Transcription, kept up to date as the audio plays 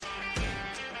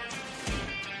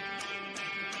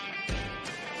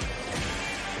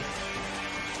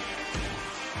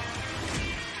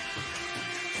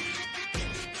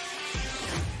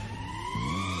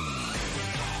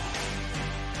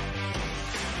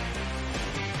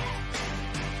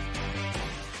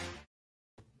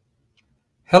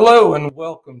Hello and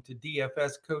welcome to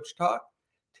DFS Coach Talk.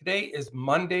 Today is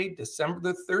Monday, December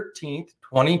the 13th,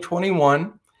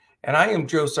 2021, and I am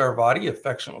Joe Sarvati,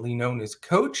 affectionately known as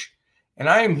Coach, and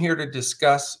I am here to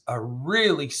discuss a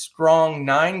really strong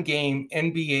 9-game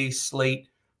NBA slate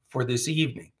for this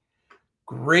evening.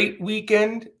 Great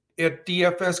weekend at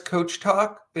DFS Coach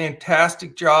Talk.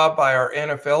 Fantastic job by our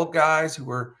NFL guys who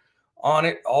were on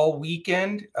it all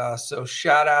weekend. So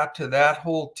shout out to that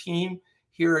whole team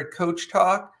here at Coach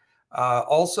Talk.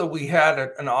 Also, we had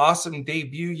an awesome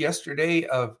debut yesterday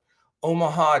of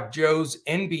Omaha Joe's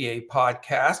NBA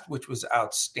podcast, which was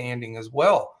outstanding as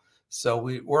well. So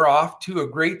we're off to a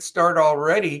great start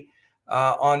already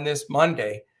on this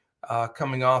Monday,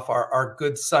 coming off our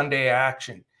good Sunday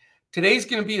action. Today's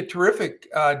going to be a terrific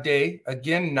day.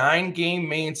 Again, 9-game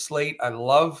main slate. I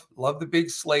love the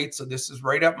big slate, so this is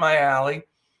right up my alley.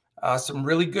 Some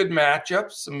really good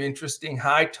matchups, some interesting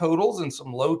high totals and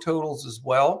some low totals as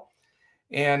well.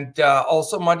 And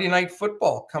also Monday Night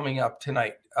Football coming up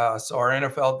tonight. So our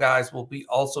NFL guys will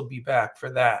also be back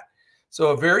for that. So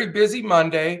a very busy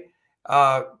Monday.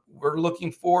 We're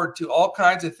looking forward to all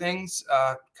kinds of things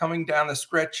coming down the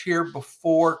stretch here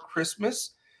before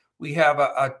Christmas. We have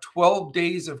a 12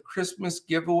 days of Christmas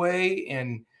giveaway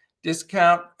and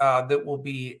discount that will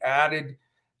be added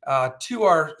to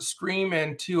our stream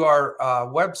and to our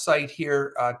website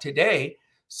here today.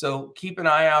 So keep an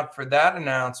eye out for that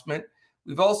announcement.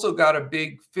 We've also got a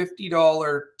big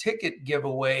 $50 ticket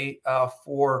giveaway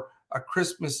for a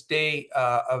Christmas Day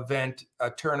event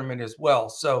tournament as well.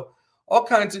 So all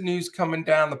kinds of news coming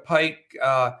down the pike.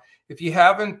 If you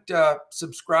haven't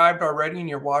subscribed already and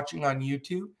you're watching on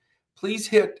YouTube, please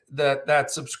hit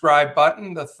that subscribe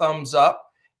button, the thumbs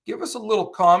up. Give us a little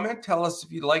comment. Tell us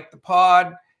if you like the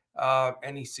pod,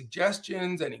 any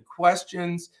suggestions, any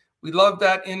questions. We love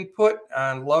that input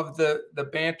and love the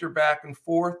banter back and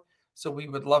forth. So we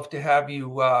would love to have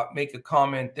you make a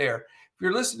comment there. If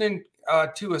you're listening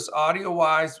to us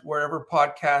audio-wise, wherever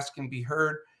podcasts can be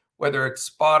heard, whether it's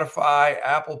Spotify,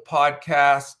 Apple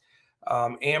Podcasts,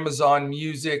 Amazon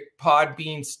Music,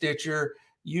 Podbean, Stitcher,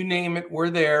 you name it, we're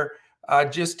there.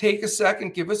 Just take a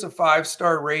second, give us a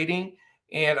 5-star rating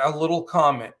and a little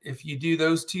comment. If you do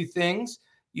those two things,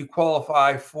 you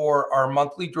qualify for our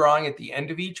monthly drawing at the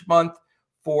end of each month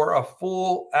for a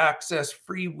full access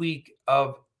free week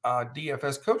of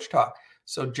DFS Coach Talk.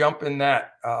 So jump in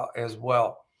that as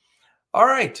well. All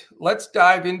right, let's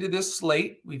dive into this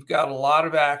slate. We've got a lot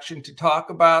of action to talk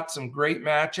about, some great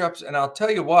matchups. And I'll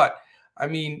tell you what, I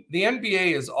mean, the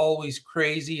NBA is always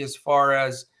crazy as far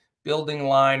as building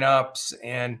lineups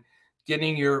and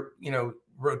getting your,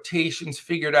 rotations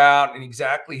figured out and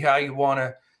exactly how you want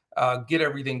to get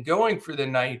everything going for the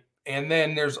night. And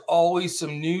then there's always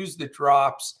some news that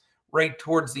drops right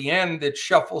towards the end that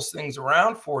shuffles things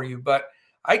around for you. But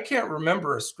I can't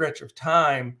remember a stretch of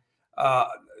time,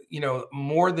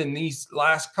 more than these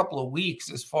last couple of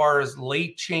weeks as far as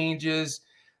late changes,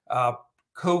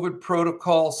 COVID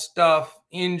protocol stuff,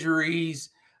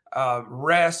 injuries,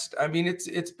 rest. I mean,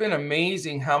 it's been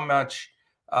amazing how much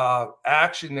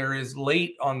action there is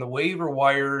late on the waiver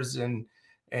wires and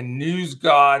news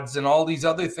gods and all these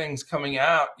other things coming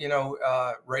out,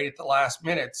 right at the last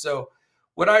minute. So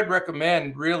what I'd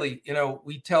recommend really,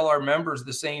 we tell our members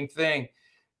the same thing.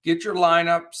 Get your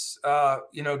lineups,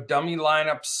 dummy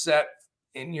lineups set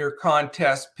in your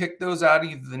contest. Pick those out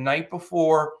either the night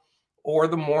before or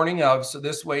the morning of. So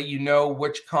this way, you know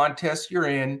which contest you're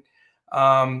in.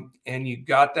 And you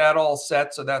got that all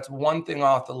set. So that's one thing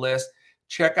off the list.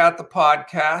 Check out the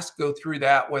podcast, go through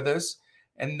that with us.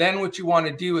 And then what you want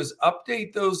to do is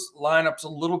update those lineups a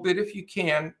little bit if you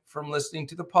can from listening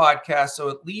to the podcast. So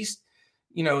at least,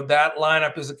 that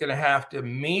lineup isn't going to have to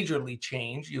majorly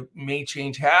change. You may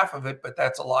change half of it, but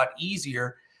that's a lot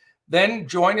easier. Then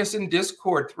join us in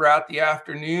Discord throughout the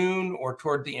afternoon or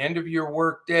toward the end of your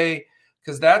workday,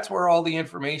 because that's where all the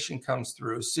information comes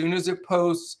through. As soon as it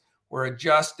posts, we're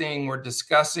adjusting, we're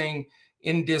discussing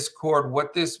in Discord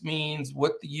what this means,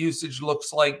 what the usage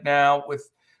looks like now with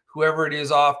whoever it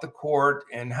is off the court,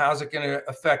 and how's it going to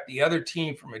affect the other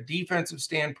team from a defensive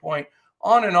standpoint,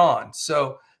 on and on.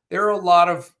 So there are a lot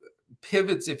of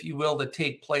pivots, if you will, that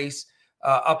take place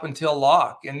up until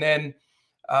lock. And then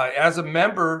as a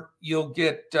member, you'll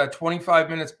get 25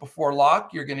 minutes before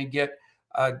lock, you're going to get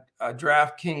a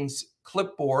DraftKings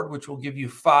clipboard, which will give you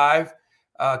 5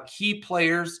 key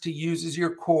players to use as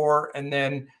your core, and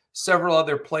then several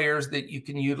other players that you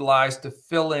can utilize to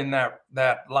fill in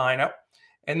that lineup.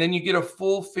 And then you get a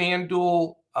full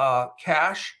FanDuel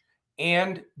cash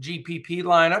and GPP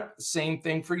lineup. Same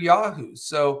thing for Yahoo.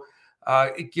 So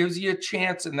It gives you a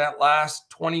chance in that last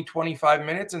 20, 25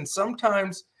 minutes. And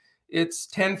sometimes it's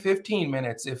 10, 15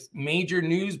 minutes. If major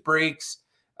news breaks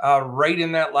right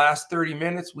in that last 30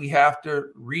 minutes, we have to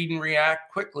read and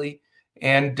react quickly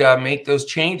and make those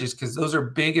changes, because those are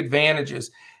big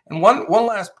advantages. And one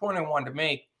last point I wanted to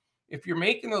make: if you're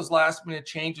making those last minute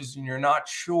changes and you're not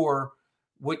sure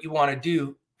what you want to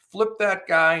do, flip that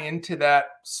guy into that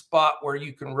spot where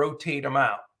you can rotate him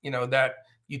out. That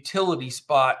utility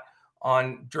spot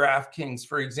on DraftKings,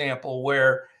 for example,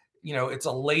 where it's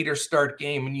a later start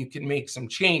game and you can make some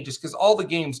changes, because all the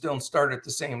games don't start at the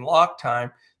same lock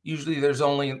time. Usually there's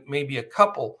only maybe a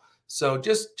couple. So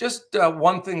just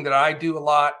one thing that I do a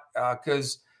lot,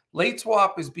 because late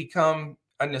swap has become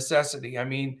a necessity. I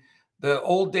mean, the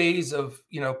old days of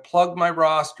plug my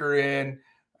roster in,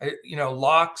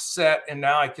 lock, set, and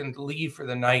now I can leave for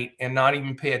the night and not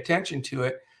even pay attention to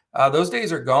it. Those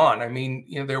days are gone. I mean,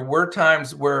 there were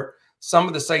times where some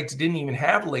of the sites didn't even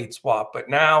have late swap, but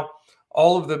now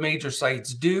all of the major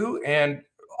sites do. And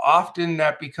often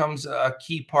that becomes a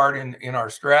key part in our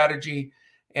strategy.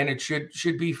 And it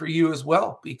should be for you as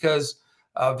well, because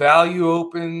value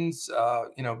opens,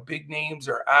 big names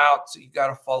are out. So you got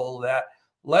to follow that.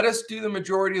 Let us do the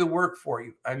majority of the work for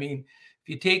you. I mean, if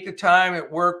you take the time at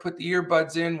work, put the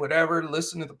earbuds in, whatever,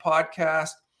 listen to the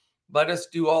podcast, let us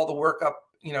do all the work up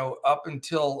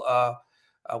until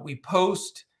we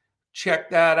post. Check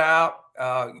that out.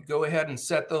 Go ahead and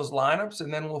set those lineups,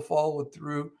 and then we'll follow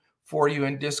through for you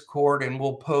in Discord, and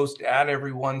we'll post at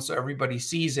everyone so everybody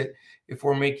sees it if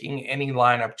we're making any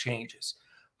lineup changes.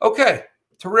 Okay,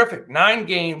 terrific. 9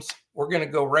 games. We're going to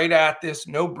go right at this.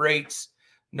 No breaks,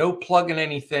 no plugging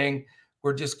anything.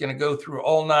 We're just going to go through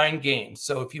all 9 games.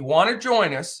 So if you want to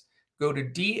join us, go to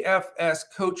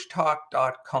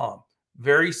dfscoachtalk.com.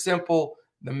 Very simple.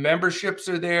 The memberships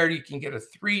are there. You can get a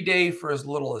 3-day for as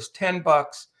little as $10,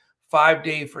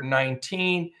 5-day for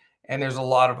 $19, and there's a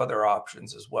lot of other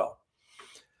options as well.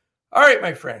 All right,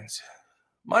 my friends.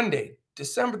 Monday,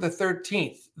 December the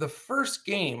 13th, the first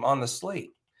game on the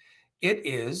slate. It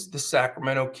is the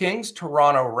Sacramento Kings,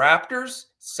 Toronto Raptors,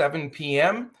 7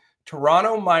 p.m.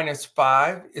 Toronto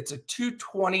 -5. It's a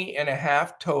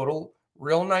 220.5 total.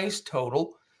 Real nice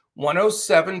total.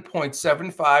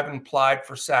 107.75 implied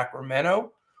for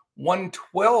Sacramento,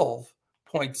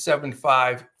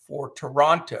 112.75 for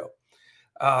Toronto.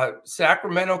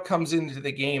 Sacramento comes into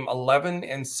the game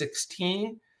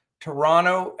 11-16,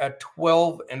 Toronto at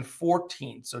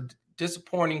 12-14. So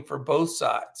disappointing for both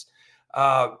sides.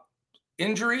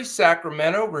 Injury: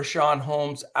 Sacramento, Richaun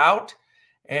Holmes out.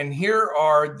 And here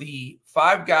are the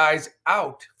 5 guys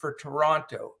out for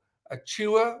Toronto: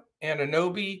 Achua,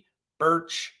 Anunoby,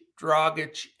 Birch,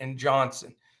 Dragic, and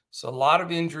Johnson. So a lot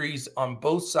of injuries on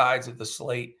both sides of the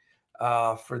slate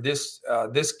for this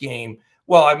game.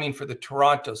 Well, I mean for the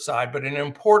Toronto side, but an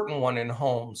important one in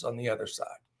Holmes on the other side.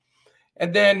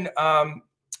 And then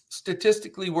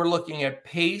statistically, we're looking at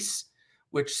pace,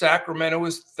 which Sacramento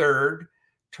is 3rd.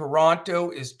 Toronto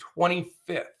is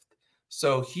 25th.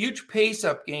 So huge pace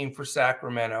up game for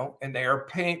Sacramento, and they are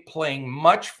playing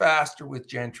much faster with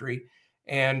Gentry.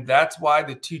 And that's why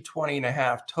the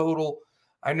 220.5 total.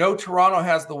 I know Toronto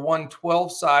has the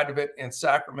 112 side of it and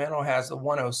Sacramento has the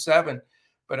 107,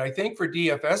 but I think for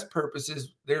DFS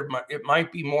purposes, it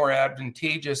might be more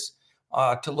advantageous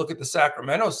to look at the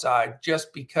Sacramento side,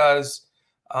 just because,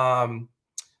 I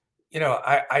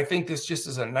think this just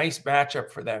is a nice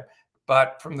matchup for them.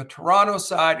 But from the Toronto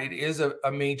side, it is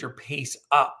a major pace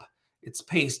up. It's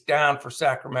paced down for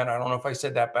Sacramento. I don't know if I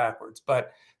said that backwards,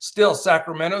 but still,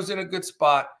 Sacramento's in a good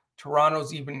spot.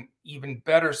 Toronto's even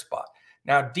better spot.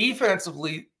 Now,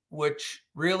 defensively, which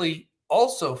really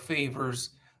also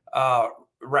favors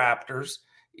Raptors,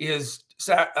 is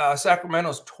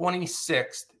Sacramento's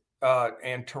 26th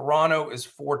and Toronto is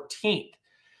 14th.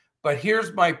 But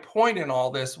here's my point in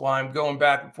all this, why I'm going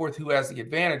back and forth who has the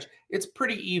advantage. It's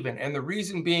pretty even. And the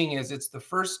reason being is it's the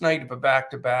first night of a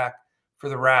back-to-back for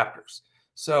the Raptors.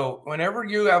 So whenever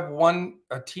you have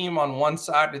a team on one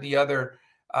side or the other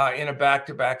in a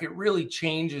back-to-back, it really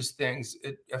changes things.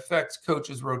 It affects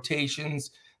coaches' rotations,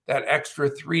 that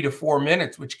extra 3 to 4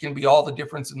 minutes, which can be all the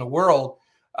difference in the world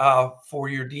for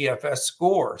your DFS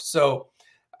score. So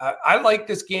I like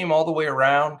this game all the way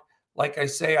around. Like I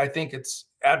say, I think it's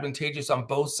advantageous on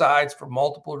both sides for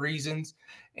multiple reasons.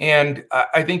 And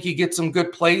I think you get some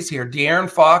good plays here. De'Aaron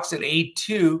Fox at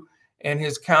 8-2 and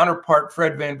his counterpart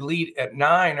Fred VanVleet at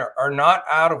 9 are not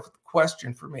out of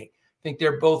question for me. I think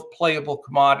they're both playable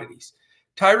commodities.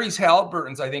 Tyrese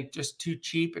Halliburton's, I think, just too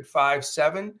cheap at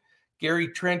 5.7. Gary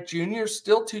Trent Jr.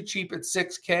 still too cheap at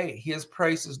 $6K. His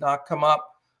price has not come up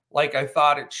like I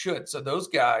thought it should. So those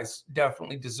guys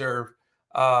definitely deserve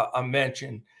a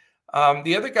mention.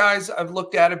 The other guys I've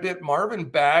looked at a bit, Marvin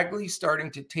Bagley starting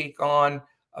to take on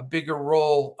a bigger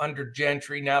role under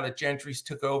Gentry now that Gentry's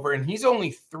took over, and he's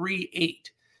only 3.8.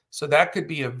 So that could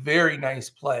be a very nice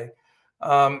play.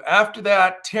 After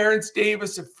that, Terrence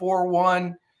Davis at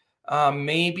 4.1,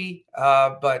 maybe,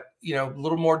 but, a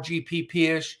little more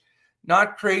GPP-ish.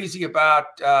 Not crazy about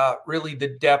really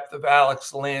the depth of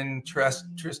Alex Lynn,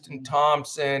 Tristan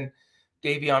Thompson,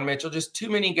 Davion Mitchell. Just too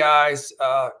many guys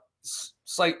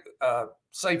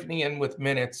siphoning in with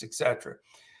minutes, etc.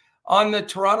 On the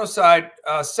Toronto side,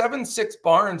 7-6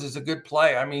 Barnes is a good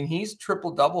play. I mean, he's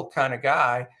triple-double kind of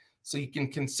guy, so you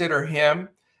can consider him.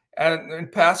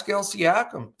 And Pascal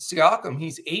Siakam,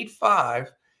 he's 8.5,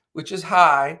 which is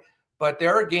high, but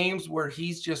there are games where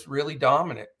he's just really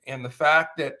dominant. And the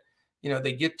fact that,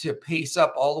 they get to pace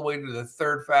up all the way to the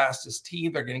third fastest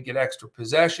team, they're going to get extra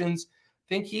possessions. I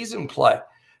think he's in play.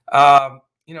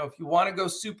 If you want to go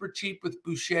super cheap with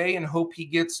Boucher and hope he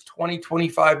gets 20,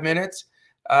 25 minutes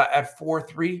at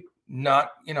 4.3,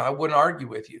 I wouldn't argue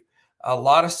with you. A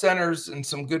lot of centers and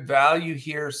some good value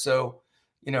here. So,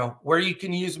 where you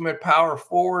can use them at power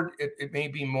forward, it may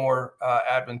be more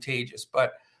advantageous.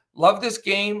 But love this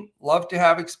game. Love to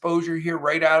have exposure here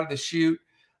right out of the chute.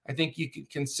 I think you could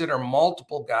consider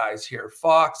multiple guys here.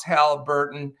 Fox,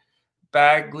 Halliburton,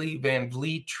 Bagley, Van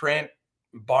Vliet, Trent,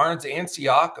 Barnes, and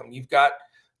Siakam. You've got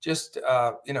just,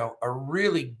 a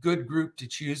really good group to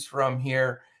choose from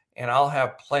here, and I'll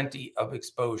have plenty of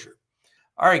exposure.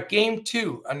 All right, game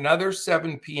 2, another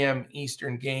 7 p.m.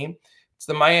 Eastern game. It's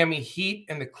the Miami Heat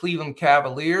and the Cleveland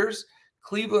Cavaliers.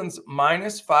 Cleveland's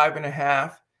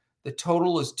 -5.5. The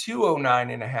total is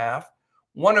 209.5.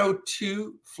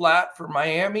 102 flat for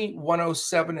Miami,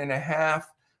 107.5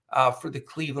 for the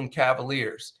Cleveland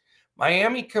Cavaliers.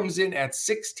 Miami comes in at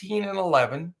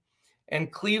 16-11,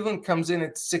 and Cleveland comes in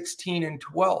at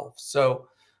 16-12. So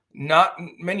not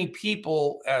many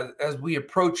people, as we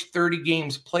approach 30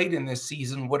 games played in this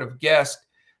season, would have guessed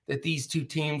that these two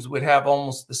teams would have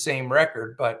almost the same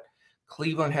record. But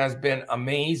Cleveland has been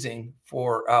amazing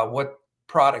for what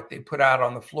product they put out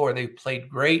on the floor. They've played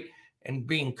great and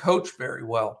being coached very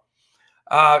well.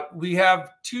 We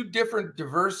have two different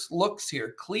diverse looks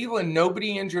here. Cleveland,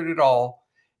 nobody injured at all.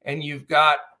 And you've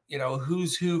got,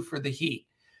 who's who for the Heat.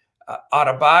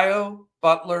 Adebayo,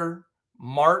 Butler,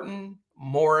 Martin,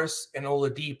 Morris, and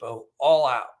Oladipo all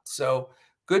out. So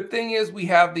good thing is we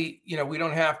have we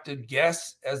don't have to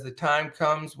guess as the time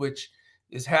comes, which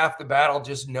is half the battle,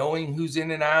 just knowing who's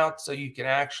in and out so you can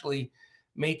actually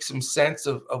make some sense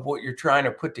of what you're trying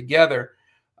to put together.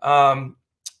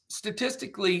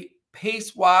 Statistically,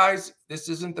 pace-wise, this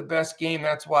isn't the best game.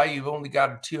 That's why you've only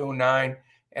got a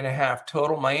 209.5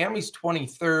 total. Miami's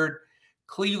 23rd,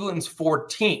 Cleveland's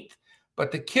 14th.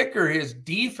 But the kicker is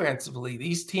defensively,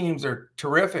 these teams are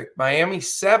terrific. Miami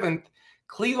 7th,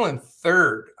 Cleveland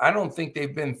 3rd. I don't think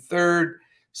they've been 3rd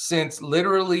since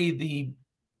literally the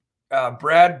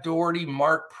Brad Daugherty,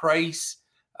 Mark Price,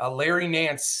 Larry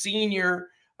Nance Sr.,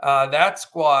 that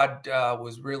squad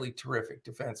was really terrific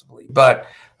defensively. But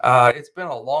it's been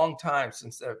a long time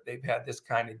since they've had this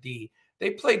kind of D.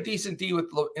 They played decent D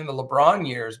in the LeBron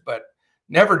years, but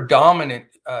never dominant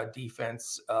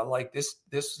defense like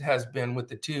this has been with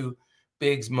the two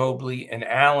bigs, Mobley and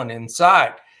Allen,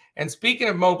 inside. And speaking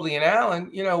of Mobley and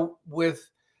Allen, with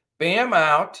Bam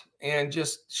out and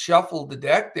just shuffled the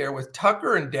deck there with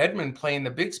Tucker and Dedmon playing the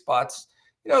big spots,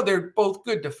 they're both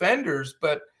good defenders,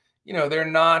 but they're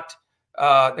not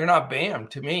Bam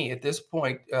to me at this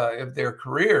point of their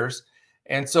careers.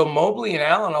 And so Mobley and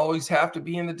Allen always have to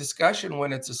be in the discussion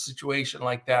when it's a situation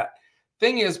like that.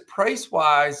 Thing is,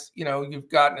 price-wise, you've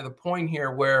gotten to the point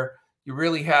here where you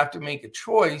really have to make a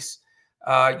choice.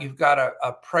 You've got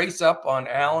a price up on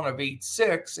Allen of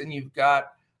 8.6, and you've got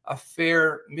a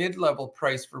fair mid-level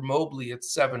price for Mobley at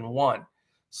 7.1.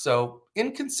 So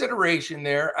in consideration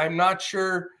there, I'm not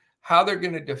sure how they're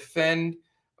going to defend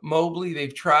Mobley.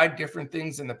 They've tried different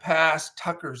things in the past.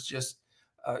 Tucker's just,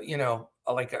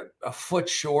 like a foot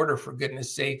shorter, for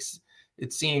goodness sakes,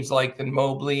 it seems like, than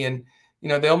Mobley. And,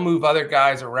 they'll move other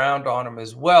guys around on him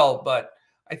as well. But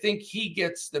I think he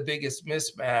gets the biggest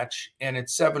mismatch, and at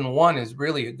 7.1 is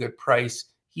really a good price.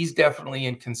 He's definitely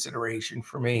in consideration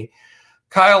for me.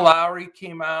 Kyle Lowry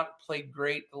came out, played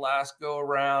great the last go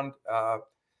around,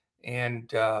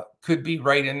 and could be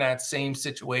right in that same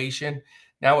situation.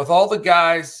 Now, with all the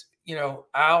guys,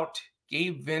 out,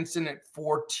 Gabe Vincent at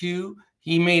 4.2,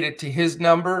 he made it to his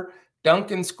number.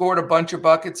 Duncan scored a bunch of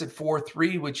buckets at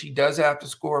 4.3, which he does have to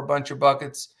score a bunch of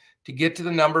buckets to get to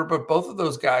the number, but both of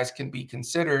those guys can be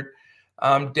considered.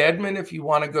 Dedmon, if you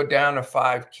want to go down to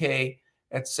 5K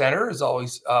at center, is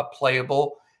always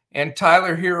playable. And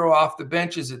Tyler Hero off the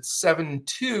bench is at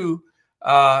 7-2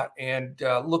 and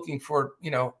looking for,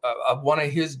 one of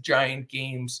his giant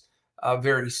games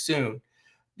very soon.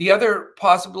 The other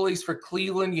possibilities for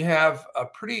Cleveland, you have a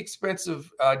pretty expensive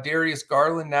Darius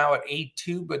Garland now at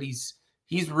 8-2, but he's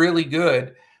really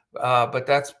good. But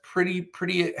that's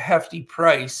pretty hefty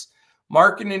price.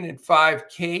 Markkanen at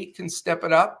 5K can step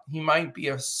it up. He might be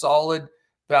a solid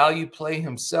value play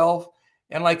himself.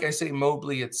 And like I say,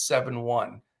 Mobley at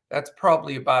 7-1. That's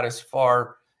probably about as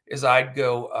far as I'd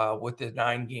go with the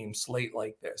 9-game slate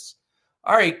like this.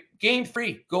 All right, game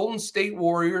 3, Golden State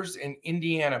Warriors and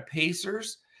Indiana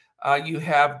Pacers. You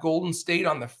have Golden State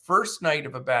on the first night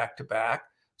of a back-to-back,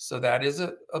 so that is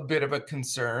a bit of a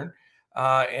concern.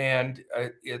 And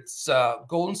it's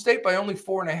Golden State by only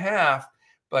 4.5,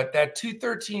 but that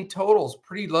 213 total is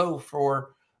pretty low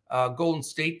for Golden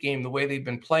State game, the way they've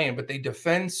been playing, but they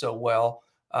defend so well.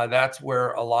 That's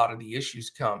where a lot of the issues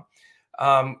come.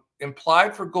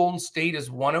 Implied for Golden State is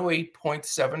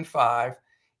 108.75.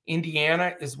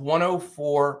 Indiana is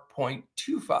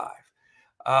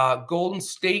 104.25. Golden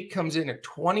State comes in at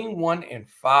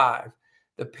 21-5.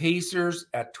 The Pacers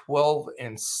at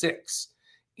 12-6.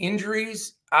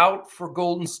 Injuries out for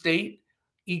Golden State: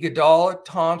 Iguodala,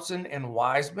 Thompson, and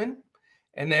Wiseman.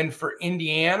 And then for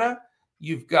Indiana,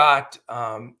 you've got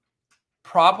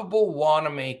probable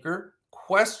Wanamaker,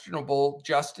 questionable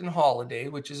Justin Holiday,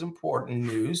 which is important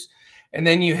news. And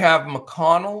then you have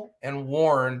McConnell and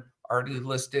Warren already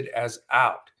listed as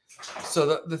out.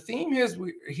 So the theme is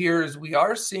we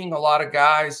are seeing a lot of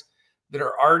guys that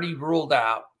are already ruled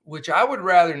out, which I would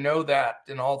rather know that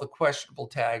than all the questionable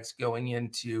tags going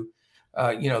into,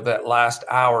 that last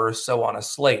hour or so on a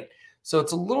slate. So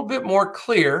it's a little bit more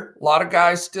clear. A lot of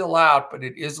guys still out, but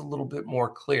it is a little bit more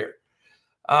clear.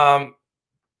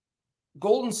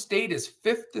 Golden State is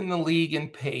 5th in the league in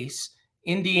pace.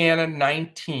 Indiana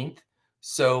 19th.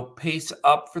 So pace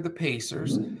up for the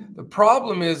Pacers. The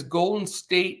problem is Golden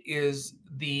State is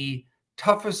the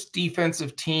toughest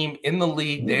defensive team in the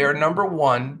league. They are number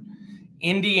 1.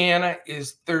 Indiana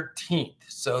is 13th.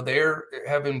 So they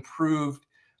have improved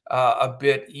a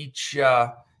bit each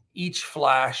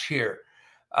flash here.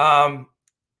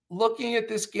 Looking at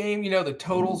this game, the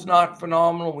total's not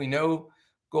phenomenal. We know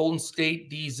Golden State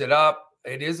D's it up.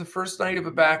 It is the first night of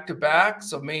a back-to-back,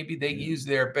 so maybe they use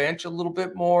their bench a little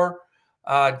bit more.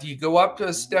 Do you go up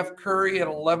to Steph Curry at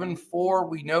 11-4?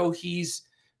 We know he's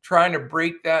trying to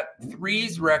break that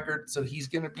threes record, so he's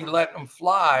going to be letting them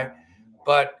fly.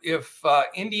 But if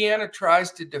Indiana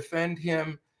tries to defend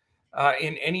him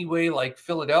in any way like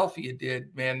Philadelphia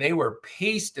did, man, they were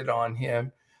pasted on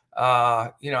him.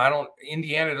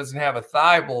 Indiana doesn't have a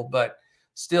Thibault, but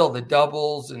still the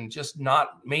doubles and just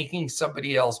not making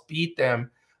somebody else beat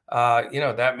them,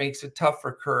 that makes it tough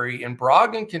for Curry. And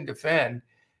Brogdon can defend,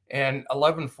 and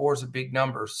 11-4 is a big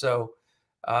number. So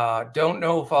don't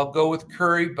know if I'll go with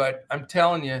Curry, but I'm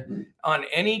telling you, on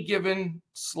any given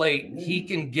slate, he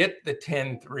can get the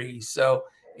 10-3. So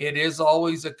it is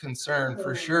always a concern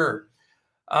for sure.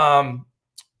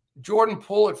 Jordan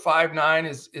Poole at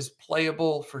 5'9" is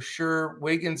playable for sure.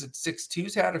 Wiggins at 6'2"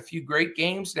 has had a few great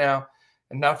games now,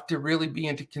 enough to really be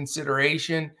into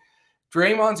consideration.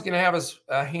 Draymond's going to have his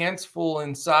hands full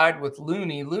inside with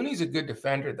Looney. Looney's a good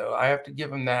defender, though. I have to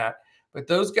give him that. But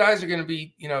those guys are going to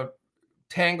be,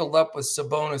 tangled up with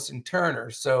Sabonis and Turner.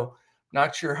 So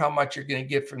not sure how much you're going to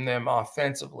get from them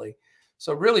offensively.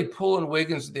 So really Poole and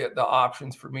Wiggins are the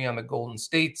options for me on the Golden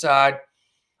State side.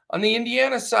 On the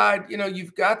Indiana side,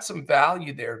 you've got some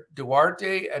value there.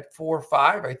 Duarte at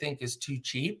 4.5, I think, is too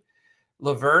cheap.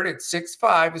 LeVert at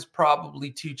 6'5" is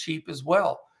probably too cheap as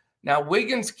well. Now,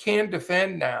 Wiggins can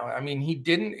defend now. I mean, he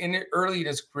didn't early in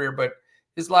his career, but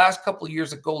his last couple of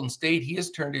years at Golden State, he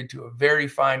has turned into a very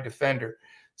fine defender.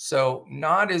 So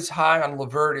not as high on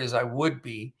LeVert as I would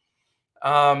be.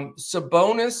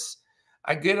 Sabonis,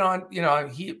 I get on,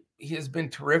 he has been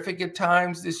terrific at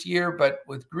times this year, but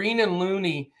with Green and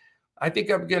Looney, I think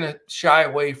I'm going to shy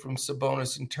away from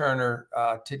Sabonis and Turner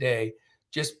today,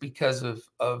 just because of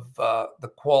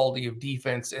the quality of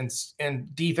defense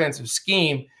and defensive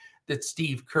scheme that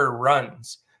Steve Kerr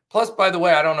runs. Plus, by the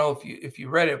way, I don't know if you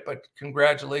read it, but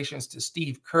congratulations to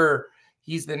Steve Kerr.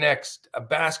 He's the next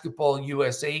Basketball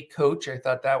USA coach. I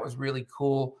thought that was really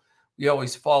cool. We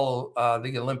always follow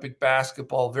the Olympic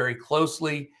basketball very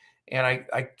closely, and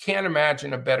I can't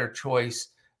imagine a better choice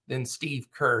than Steve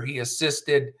Kerr. He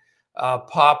assisted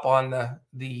Pop on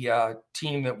the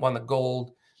team that won the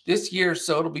gold this year,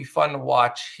 so it'll be fun to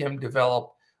watch him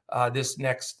develop this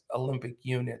next Olympic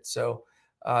unit. So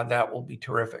that will be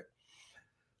terrific.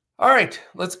 All right,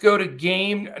 let's go to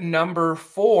game number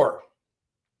 4.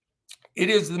 It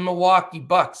is the Milwaukee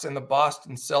Bucks and the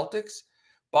Boston Celtics.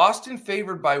 Boston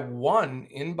favored by 1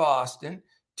 in Boston,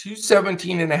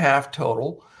 217.5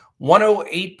 total,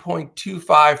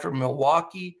 108.25 for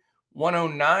Milwaukee,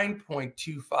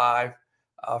 109.25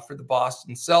 for the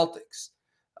Boston Celtics.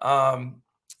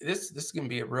 This is going to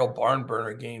be a real barn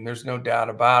burner game. There's no doubt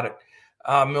about it.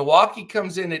 Milwaukee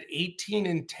comes in at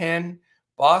 18-10.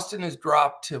 Boston has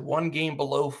dropped to 1 game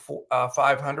below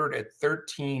 500 at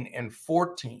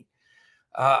 13-14.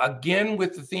 Again,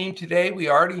 with the theme today, we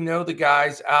already know the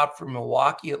guys out for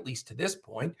Milwaukee, at least to this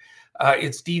point.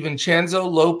 It's DiVincenzo,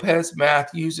 Lopez,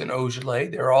 Matthews, and Ojeleye.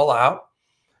 They're all out.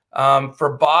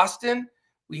 For Boston,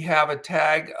 we have a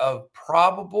tag of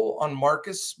probable on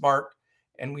Marcus Smart,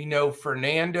 and we know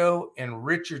Fernando and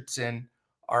Richardson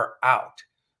are out.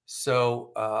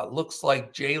 So looks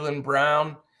like Jaylen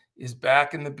Brown is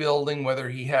back in the building. Whether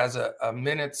he has a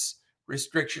minutes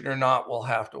restriction or not, we'll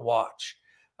have to watch.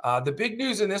 The big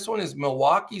news in this one is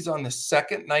Milwaukee's on the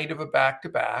second night of a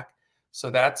back-to-back,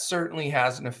 so that certainly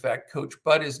has an effect. Coach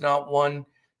Bud is not one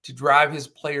to drive his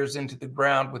players into the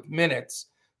ground with minutes,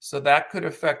 so that could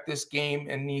affect this game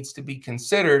and needs to be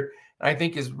considered, and I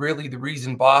think is really the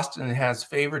reason Boston has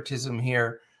favoritism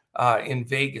here in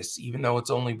Vegas, even though it's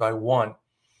only by 1.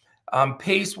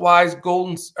 Pace-wise,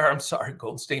 Golden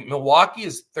State. Milwaukee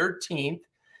is 13th,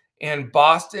 and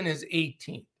Boston is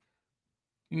 18th.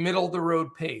 Middle of the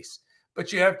road pace,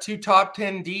 but you have 2 top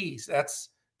 10 Ds.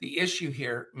 That's the issue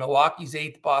here. Milwaukee's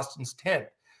 8th, Boston's 10th.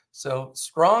 So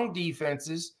strong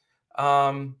defenses,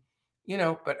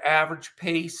 but average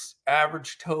pace,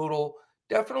 average total.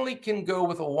 Definitely can go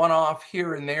with a one-off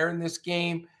here and there in this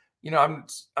game. I'm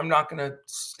not going to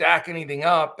stack anything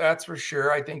up, that's for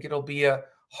sure. I think it'll be a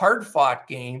hard-fought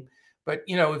game. But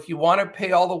if you want to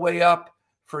pay all the way up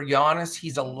for Giannis,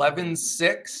 he's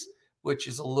 11-6, which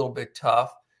is a little bit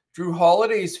tough. Drew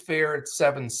Holiday's fair at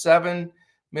 7-7.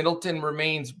 Middleton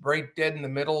remains right dead in the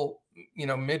middle,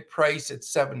 mid-price at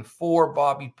 7-4.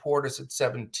 Bobby Portis at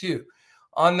 7-2.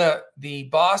 On the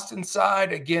Boston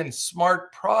side, again,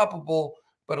 Smart probable,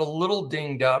 but a little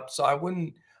dinged up. So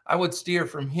I would steer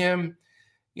from him.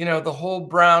 The whole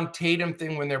Brown Tatum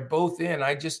thing when they're both in,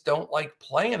 I just don't like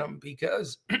playing them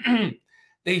because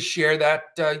they share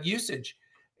that usage.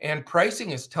 And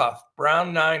pricing is tough.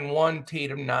 Brown 9-1,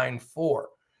 Tatum 9-4.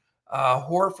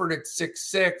 Horford at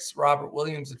 6-6, Robert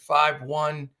Williams at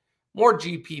 5-1, more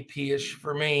GPP-ish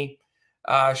for me.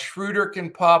 Schroeder can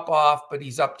pop off, but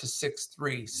he's up to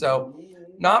 6-3. So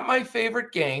not my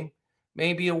favorite game.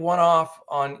 Maybe a one-off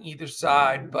on either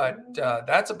side, but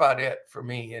that's about it for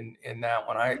me in that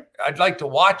one. I'd like to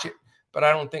watch it, but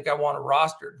I don't think I want to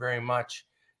roster it very much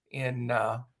in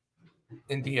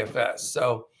DFS.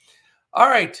 So, all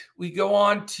right, we go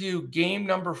on to game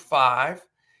number 5.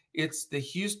 It's the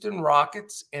Houston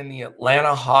Rockets and the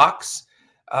Atlanta Hawks.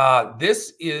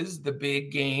 This is the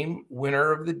big game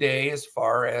winner of the day as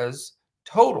far as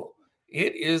total.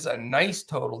 It is a nice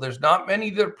total. There's not many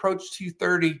that approach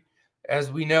 230,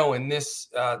 as we know in this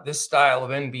style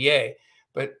of NBA.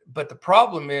 But the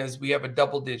problem is we have a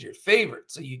double-digit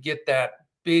favorite, so you get that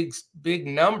big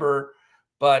number,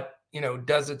 but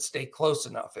does it stay close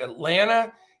enough?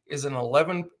 Atlanta is an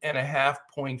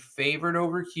 11.5-point favorite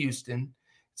over Houston.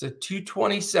 It's a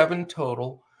 227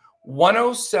 total,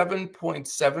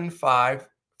 107.75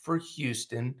 for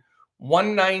Houston,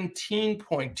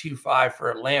 119.25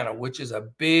 for Atlanta, which is a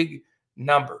big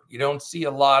number. You don't see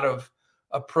a lot of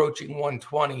approaching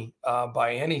 120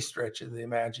 by any stretch of the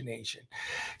imagination.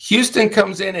 Houston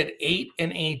comes in at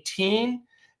 8-18.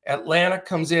 Atlanta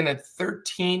comes in at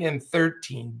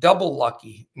 13-13. Double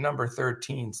lucky number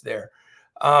 13s there.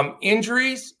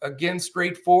 Injuries, again,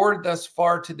 straightforward thus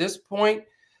far to this point.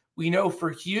 We know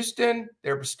for Houston,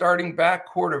 their starting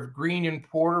backcourt of Green and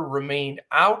Porter remained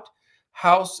out.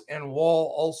 House and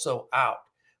Wall also out.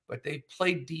 But they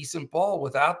played decent ball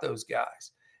without those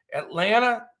guys.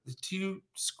 Atlanta, the 2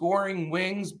 scoring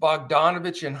wings,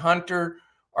 Bogdanovich and Hunter,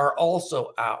 are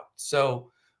also out.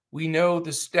 So we know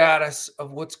the status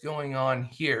of what's going on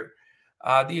here.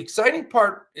 The exciting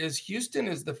part is Houston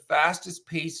is the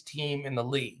fastest-paced team in the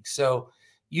league. So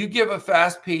you give a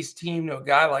fast-paced team to a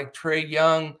guy like Trae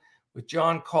Young with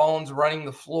John Collins running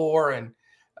the floor and,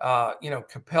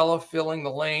 Capella filling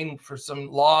the lane for some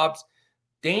lobs.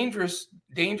 Dangerous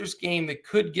game that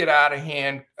could get out of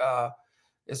hand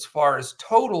as far as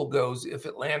total goes if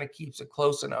Atlanta keeps it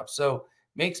close enough. So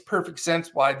makes perfect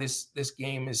sense why this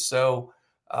game is so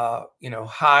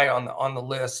high on the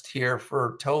list here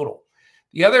for total.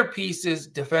 The other piece is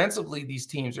defensively, these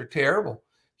teams are terrible.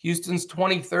 Houston's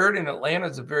 23rd, and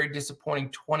Atlanta's a very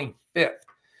disappointing 25th.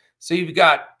 So you've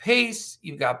got pace,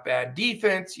 you've got bad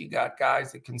defense, you got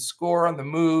guys that can score on the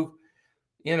move.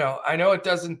 I know it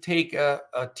doesn't take a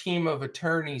team of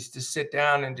attorneys to sit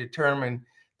down and determine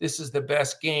this is the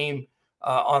best game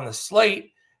on the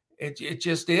slate. It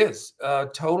just is.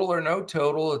 Total or no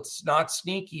total, it's not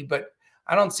sneaky, but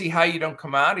I don't see how you don't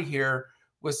come out of here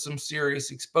with some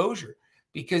serious exposure,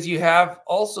 because you have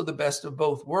also the best of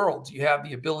both worlds. You have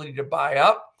the ability to buy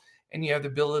up, and you have the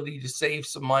ability to save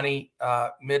some money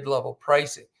mid-level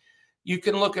pricing. You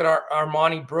can look at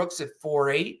Armani Brooks at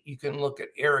 4.8. You can look at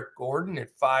Eric Gordon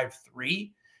at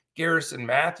 5.3. Garrison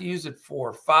Matthews at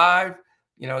 4.5.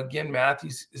 Again,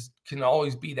 Matthews can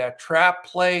always be that trap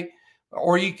play.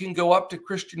 Or you can go up to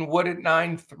Christian Wood at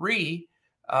 9.3.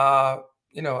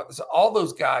 So all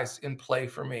those guys in play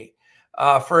for me.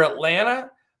 For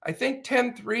Atlanta, I think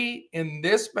 10.3 in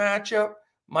this matchup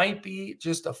might be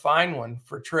just a fine one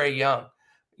for Trae Young.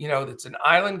 It's an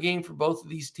island game for both of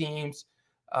these teams.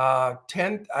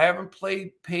 10, I haven't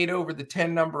paid over the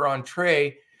 10 number on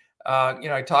Trae.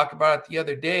 I talked about it the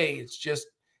other day. It's just,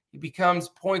 he becomes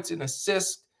points and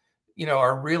assists,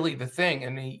 are really the thing.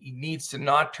 And he needs to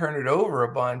not turn it over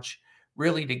a bunch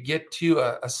really to get to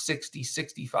a 60,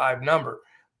 65 number.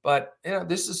 But,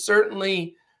 this is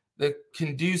certainly the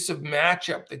conducive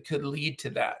matchup that could lead to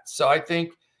that. So I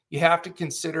think you have to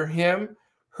consider him.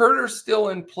 Huerter's still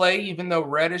in play, even though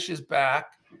Reddish is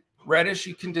back. Reddish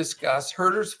you can discuss.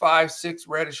 Huerter's 5.6,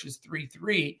 Reddish is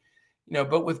 3.3.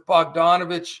 But with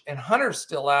Bogdanovich and Hunter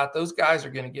still out, those guys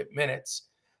are going to get minutes.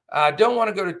 Don't want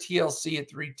to go to TLC at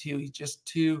 3.2. He's just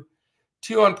too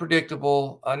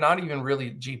unpredictable. Not even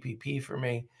really GPP for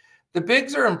me. The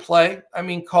bigs are in play.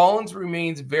 Collins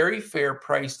remains very fair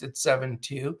priced at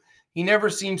 7.2. He never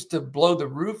seems to blow the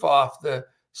roof off the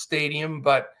stadium,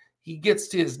 but he gets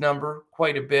to his number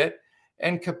quite a bit.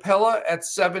 And Capella at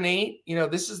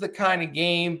 7.8. This is the kind of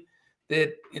game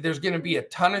that there's going to be a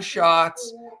ton of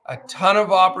shots, a ton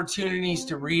of opportunities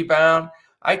to rebound.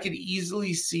 I could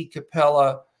easily see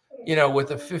Capella,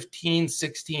 with a 15,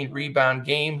 16 rebound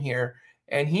game here,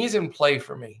 and he's in play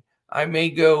for me. I may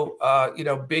go,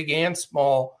 big and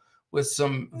small with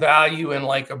some value in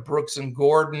like a Brooks and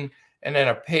Gordon, and then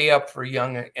a pay up for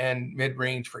Young and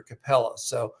mid-range for Capella.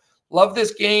 So love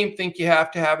this game. Think you have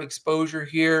to have exposure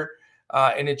here,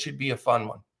 and it should be a fun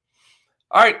one.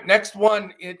 All right, next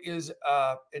one. It is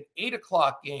an 8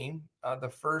 o'clock game,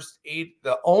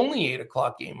 the only 8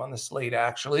 o'clock game on the slate,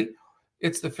 actually.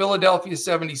 It's the Philadelphia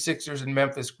 76ers and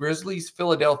Memphis Grizzlies.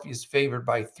 Philadelphia is favored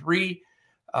by 3.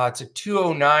 It's a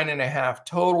 209.5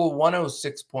 total,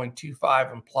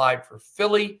 106.25 implied for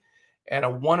Philly, and a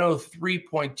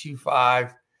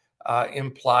 103.25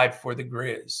 implied for the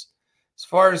Grizz. As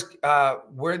far as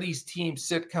where these teams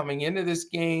sit coming into this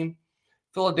game,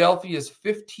 Philadelphia is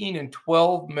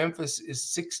 15-12. Memphis is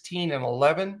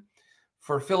 16-11.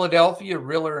 For Philadelphia,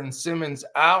 Riller and Simmons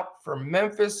out. For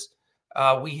Memphis,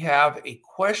 we have a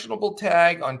questionable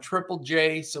tag on Triple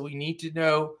J, so we need to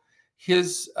know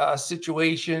his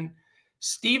situation.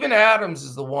 Steven Adams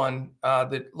is the one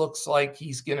that looks like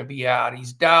he's going to be out.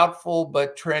 He's doubtful,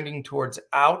 but trending towards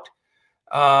out.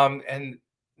 And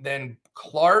then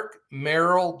Clark,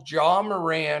 Merrill, Ja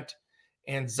Morant,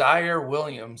 and Zaire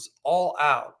Williams all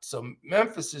out. So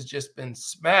Memphis has just been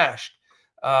smashed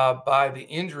by the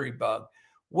injury bug.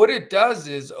 What it does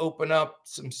is open up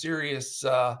some serious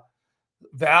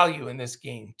value in this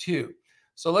game too.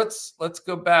 So let's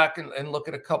go back and look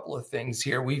at a couple of things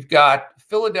here. We've got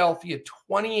Philadelphia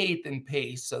 28th in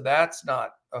pace, so that's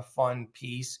not a fun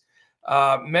piece.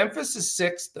 Memphis is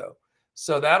 6th, though,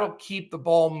 so that'll keep the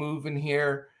ball moving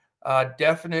here.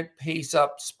 Definite pace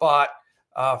up spot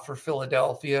for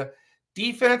Philadelphia.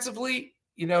 Defensively,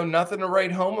 nothing to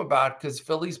write home about because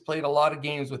Philly's played a lot of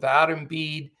games without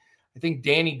Embiid. I think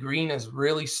Danny Green is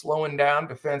really slowing down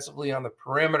defensively on the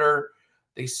perimeter.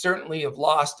 They certainly have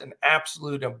lost an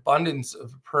absolute abundance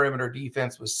of perimeter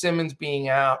defense with Simmons being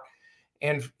out.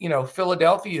 And,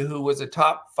 Philadelphia, who was a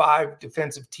top 5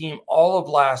 defensive team all of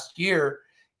last year,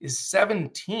 is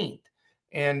 17th.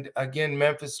 And again,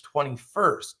 Memphis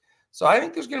 21st. So I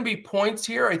think there's going to be points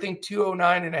here. I think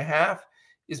 209.5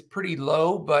 is pretty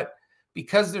low, but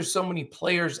because there's so many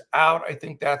players out, I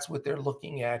think that's what they're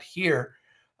looking at here.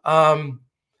 Tyrese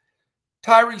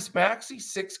Maxey,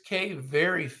 6K,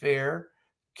 very fair.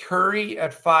 Curry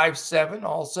at 5.7,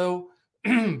 also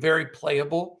very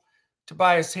playable.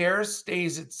 Tobias Harris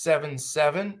stays at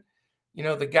 7.7.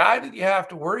 The guy that you have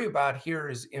to worry about here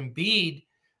is Embiid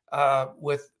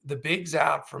with the bigs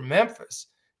out for Memphis.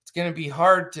 It's going to be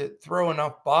hard to throw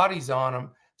enough bodies on him,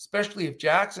 especially if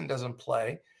Jackson doesn't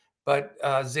play. But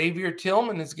Xavier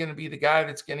Tillman is going to be the guy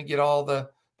that's going to get all the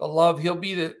love. He'll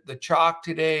be the chalk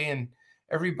today, and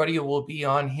everybody will be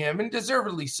on him, and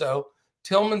deservedly so.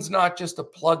 Tillman's not just a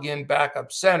plug-in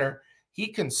backup center. He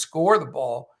can score the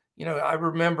ball. I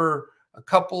remember a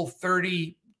couple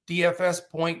 30 DFS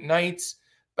point nights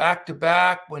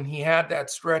back-to-back when he had that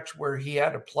stretch where he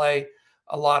had to play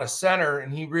a lot of center,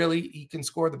 and he can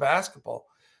score the basketball.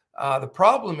 The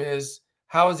problem is,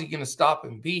 how is he going to stop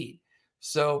Embiid?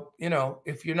 So,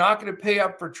 if you're not going to pay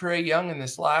up for Trae Young in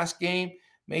this last game,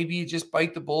 maybe you just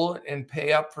bite the bullet and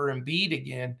pay up for Embiid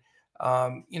again.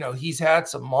 He's had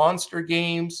some monster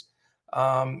games.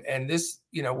 And this,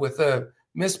 with a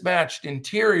mismatched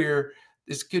interior,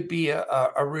 this could be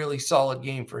a really solid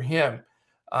game for him.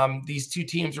 These two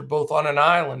teams are both on an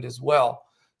island as well.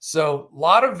 So a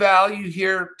lot of value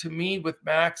here to me with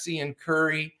Maxey and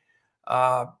Curry.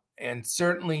 And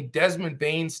certainly Desmond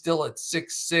Bane still at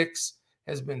 6'6"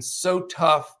 has been so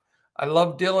tough. I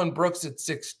love Dylan Brooks at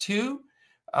 6'2".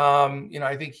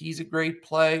 I think he's a great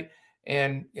play.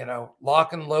 And,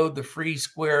 lock and load the free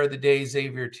square of the day,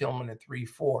 Xavier Tillman at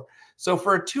 3-4. So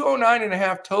for a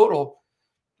 209.5 total,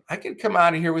 I could come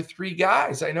out of here with three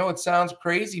guys. I know it sounds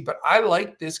crazy, but I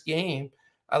like this game.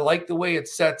 I like the way it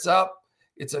sets up.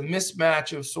 It's a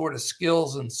mismatch of sort of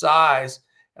skills and size.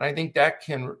 And I think that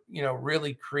can,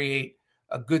 really create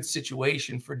a good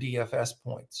situation for DFS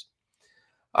points.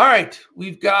 All right,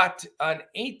 we've got an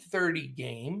 8:30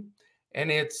 game, and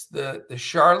it's the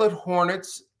Charlotte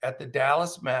Hornets at the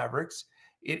Dallas Mavericks.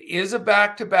 It is a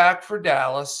back-to-back for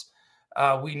Dallas.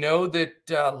 We know that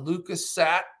Luka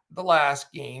sat the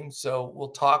last game, so we'll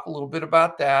talk a little bit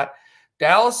about that.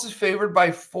 Dallas is favored by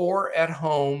 4 at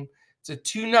home. It's a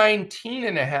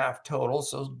 219.5 total,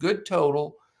 so good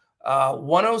total.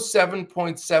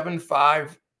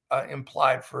 107.75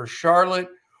 implied for Charlotte,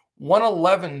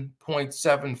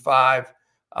 111.75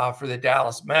 for the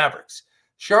Dallas Mavericks.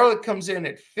 Charlotte comes in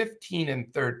at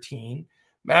 15-13.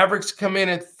 Mavericks come in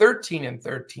at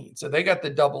 13-13. So they got the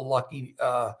double lucky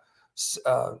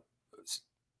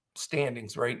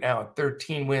standings right now at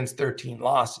 13 wins, 13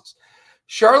 losses.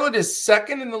 Charlotte is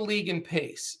second in the league in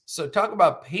pace. So talk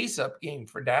about pace up game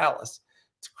for Dallas.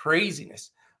 It's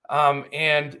craziness.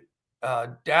 And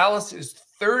Dallas is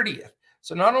 30th.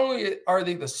 So not only are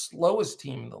they the slowest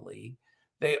team in the league,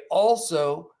 they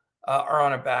also are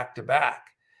on a back-to-back.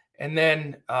 And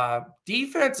then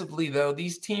defensively, though,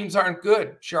 these teams aren't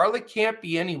good. Charlotte can't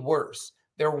be any worse.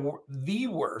 They're the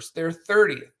worst. They're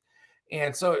 30th.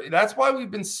 And so that's why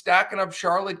we've been stacking up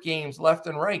Charlotte games left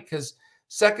and right, because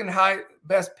second high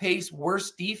best pace,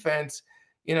 worst defense,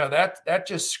 that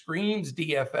just screams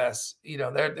DFS.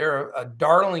 They're a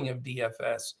darling of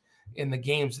DFS in the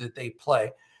games that they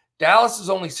play. Dallas is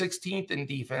only 16th in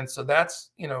defense, so that's,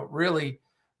 really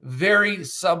very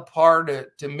subpar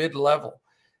to mid-level.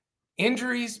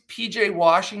 Injuries, PJ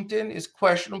Washington is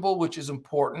questionable, which is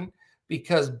important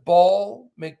because Ball,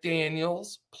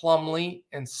 McDaniels, Plumlee,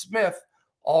 and Smith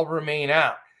all remain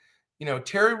out.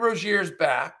 Terry Rozier's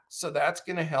back, so that's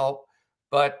going to help.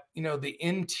 But, the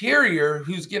interior,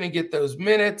 who's going to get those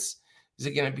minutes? Is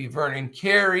it going to be Vernon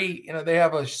Carey? They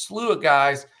have a slew of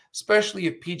guys, especially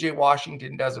if PJ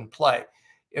Washington doesn't play.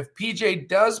 If PJ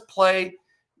does play,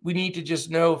 we need to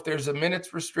just know if there's a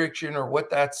minutes restriction or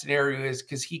what that scenario is,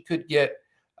 because he could get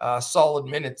solid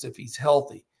minutes if he's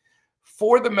healthy.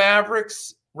 For the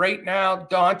Mavericks, right now,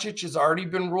 Doncic has already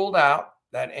been ruled out.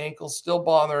 That ankle's still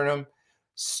bothering him.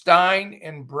 Stein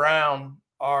and Brown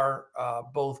are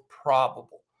both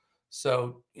probable.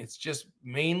 So it's just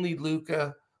mainly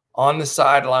Luka on the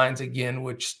sidelines again,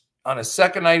 which on a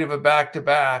second night of a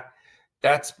back-to-back,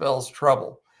 that spells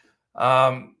trouble.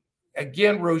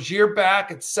 Again, Rozier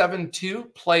back at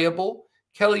 7-2, playable.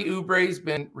 Kelly Oubre's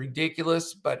been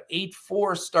ridiculous, but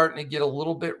 8-4 starting to get a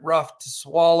little bit rough to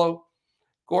swallow.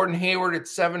 Gordon Hayward at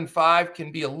 7-5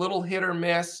 can be a little hit or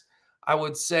miss. I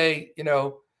would say,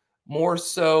 more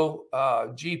so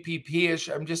GPP-ish.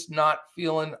 I'm just not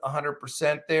feeling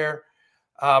 100% there.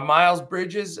 Miles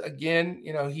Bridges, again,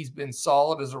 he's been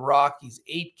solid as a rock. He's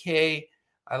 8K.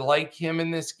 I like him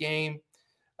in this game.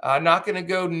 Not going to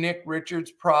go Nick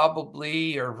Richards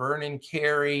probably, or Vernon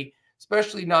Carey,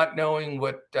 especially not knowing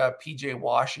what PJ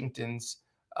Washington's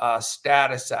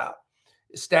status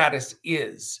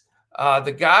is.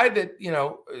 The guy that,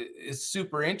 is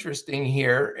super interesting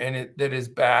here and that is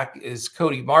back is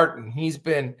Cody Martin. He's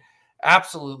been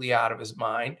absolutely out of his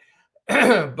mind.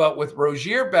 But with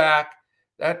Rozier back,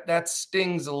 that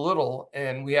stings a little,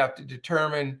 and we have to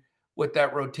determine what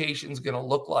that rotation is going to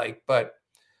look like. But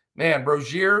man,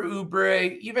 Rozier,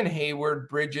 Oubre, even Hayward,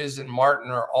 Bridges, and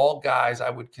Martin are all guys I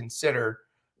would consider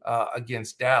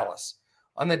against Dallas.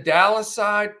 On the Dallas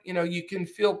side, you can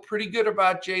feel pretty good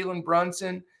about Jalen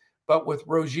Brunson, but with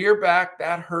Rozier back,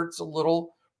 that hurts a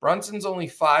little. Brunson's only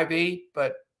 5'8",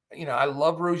 but, I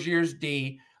love Rozier's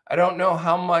D. I don't know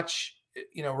how much,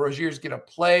 Rozier's going to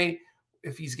play,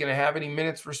 if he's going to have any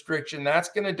minutes restriction. That's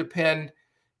going to depend,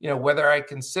 whether I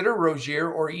consider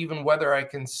Rozier or even whether I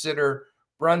consider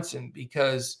Brunson,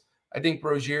 because I think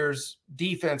Rozier's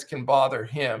defense can bother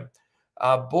him.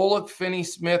 Bullock,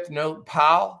 Finney-Smith,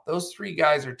 Powell, those three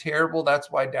guys are terrible. That's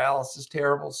why Dallas is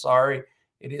terrible. Sorry,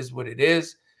 it is what it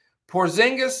is.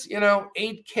 Porzingis,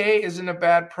 $8K isn't a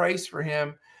bad price for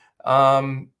him.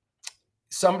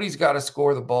 Somebody's got to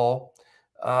score the ball.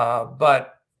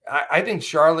 But I think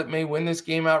Charlotte may win this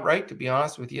game outright, to be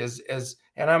honest with you,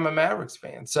 and I'm a Mavericks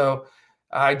fan. So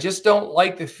I just don't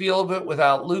like the feel of it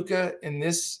without Luka in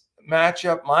this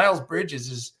matchup. Miles Bridges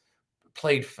has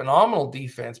played phenomenal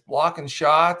defense, blocking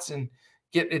shots and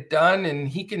getting it done, and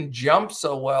he can jump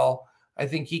so well. I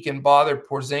think he can bother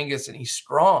Porzingis, and he's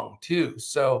strong too.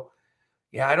 So,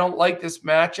 yeah, I don't like this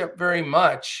matchup very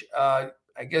much. I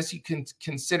guess you can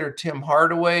consider Tim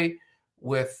Hardaway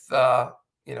with, the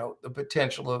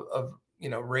potential of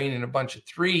raining a bunch of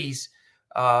threes,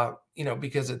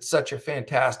 because it's such a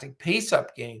fantastic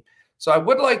pace-up game. So I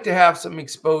would like to have some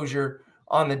exposure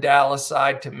on the Dallas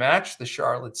side to match the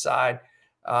Charlotte side,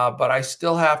 but I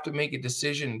still have to make a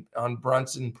decision on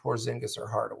Brunson, Porzingis, or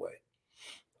Hardaway.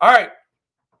 All right,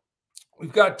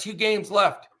 we've got 2 games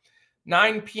left.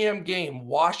 9 p.m. game,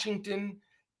 Washington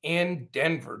and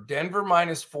Denver. Denver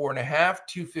minus 4.5,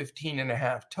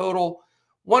 215.5 total,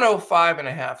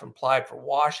 105.5 implied for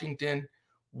Washington,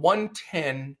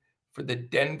 110 for the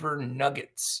Denver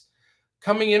Nuggets.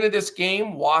 Coming into this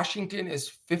game, Washington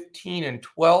is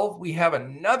 15-12. We have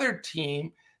another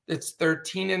team that's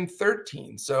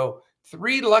 13-13. So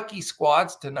 3 lucky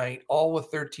squads tonight, all with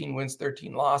 13 wins,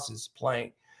 13 losses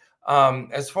playing.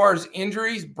 As far as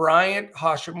injuries, Bryant,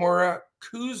 Hashimura,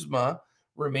 Kuzma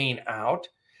remain out.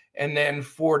 And then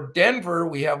for Denver,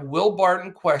 we have Will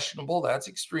Barton questionable. That's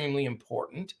extremely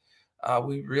important.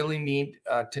 We really need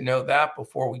to know that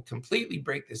before we completely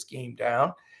break this game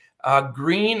down.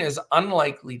 Green is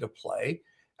unlikely to play.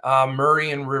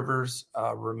 Murray and Rivers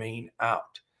remain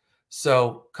out.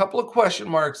 So a couple of question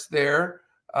marks there,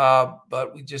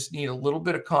 but we just need a little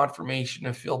bit of confirmation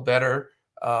to feel better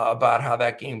about how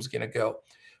that game's going to go.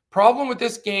 Problem with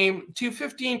this game,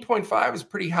 215.5 is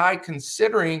pretty high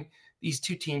considering these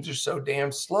two teams are so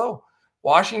damn slow.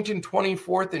 Washington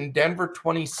 24th and Denver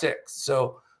 26th.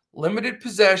 So limited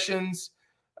possessions,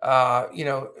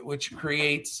 which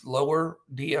creates lower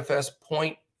DFS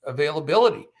point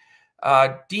availability.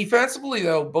 Defensively,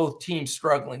 though, both teams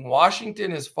struggling.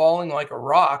 Washington is falling like a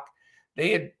rock.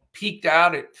 They had peaked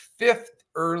out at 5th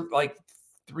early, like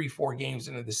 3-4 games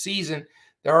into the season.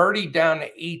 They're already down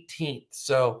to 18th.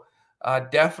 So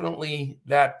definitely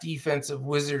that defensive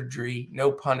wizardry,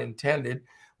 no pun intended,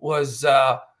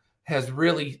 has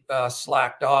really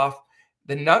slacked off.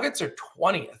 The Nuggets are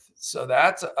 20th. So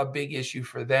that's a big issue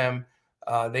for them.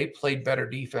 They played better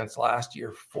defense last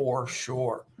year for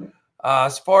sure.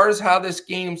 As far as how this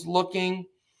game's looking,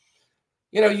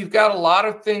 you've got a lot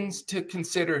of things to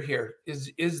consider here.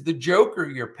 Is the Joker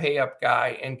your pay-up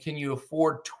guy, and can you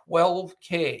afford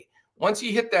 $12K? Once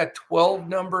you hit that 12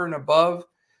 number and above,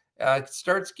 it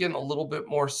starts getting a little bit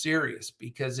more serious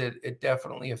because it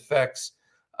definitely affects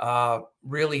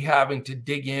really having to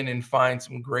dig in and find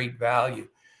some great value.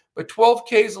 But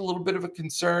 12K is a little bit of a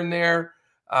concern there.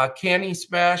 Can he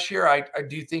smash here? I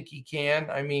do think he can.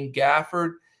 I mean,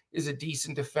 Gafford is a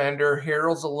decent defender.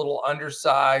 Harrell's a little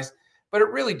undersized, but it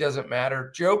really doesn't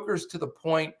matter. Joker's to the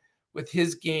point with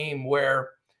his game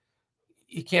where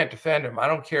you can't defend him. I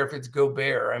don't care if it's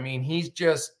Gobert. I mean,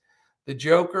 the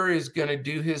Joker is going to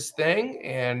do his thing,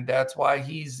 and that's why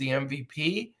he's the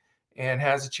MVP and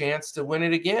has a chance to win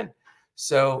it again.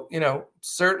 So,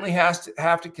 certainly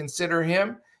have to consider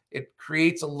him. It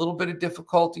creates a little bit of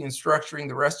difficulty in structuring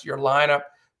the rest of your lineup,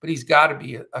 but he's got to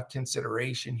be a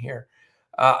consideration here.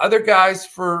 Other guys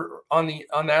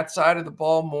on that side of the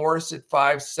ball, Morris at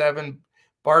 5'7",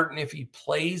 Barton if he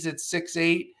plays at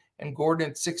 6'8", and Gordon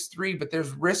at 6'3", but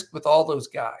there's risk with all those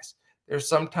guys. There's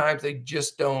sometimes they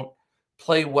just don't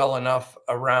play well enough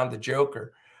around the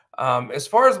Joker. As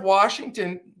far as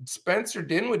Washington, Spencer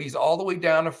Dinwiddie's all the way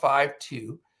down to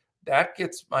 5'2". That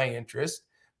gets my interest.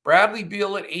 Bradley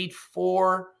Beal at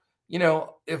 8'4".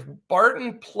 If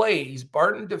Barton plays,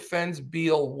 Barton defends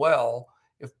Beal well.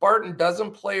 If Barton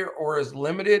doesn't play or is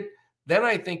limited, then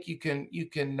I think you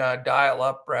can dial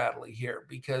up Bradley here,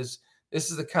 because this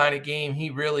is the kind of game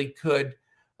he really could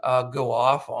go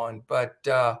off on. But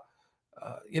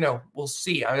we'll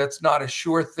see. I mean, that's not a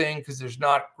sure thing because there's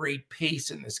not great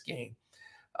pace in this game.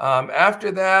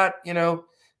 After that,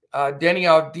 Denny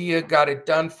Avdia got it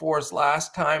done for us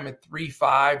last time at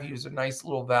 3-5. He was a nice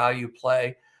little value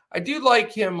play. I do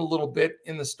like him a little bit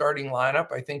in the starting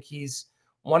lineup. I think he's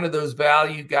one of those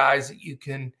value guys that you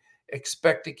can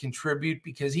expect to contribute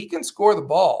because he can score the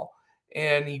ball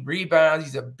and he rebounds.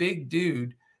 He's a big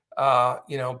dude,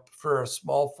 for a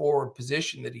small forward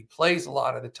position that he plays a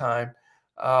lot of the time.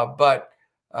 But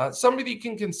somebody you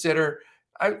can consider.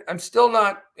 I'm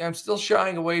still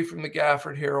shying away from the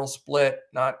Gafford Harrell split.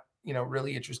 Not,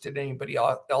 really interested in anybody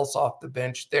else off the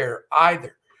bench there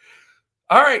either.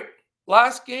 All right,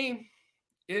 last game.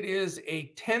 It is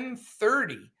a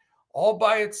 10:30 all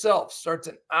by itself. Starts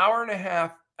an hour and a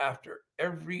half after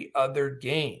every other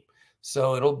game.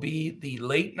 So it'll be the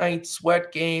late night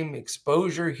sweat game,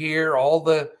 exposure here, all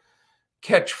the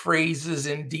catchphrases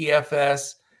in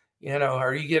DFS.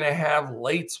 Are you going to have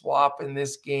late swap in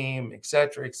this game, et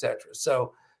cetera, et cetera.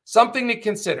 So something to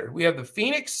consider. We have the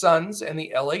Phoenix Suns and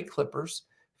the LA Clippers.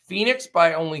 Phoenix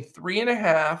by only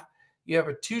 3.5. You have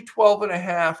a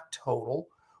 212.5 total,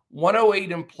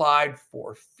 108 implied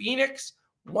for Phoenix,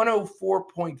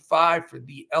 104.5 for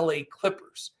the LA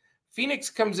Clippers. Phoenix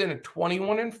comes in at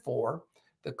 21-4.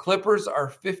 The Clippers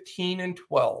are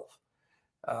 15-12.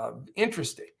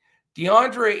 Interesting.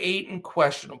 DeAndre Ayton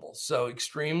questionable, so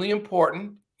extremely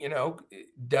important.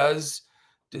 Does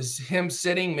him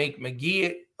sitting make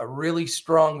McGee a really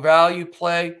strong value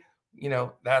play?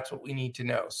 That's what we need to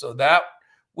know. So that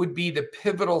would be the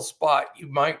pivotal spot you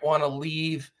might want to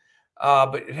leave,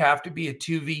 but it'd have to be a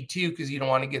 2v2 because you don't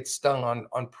want to get stung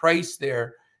on price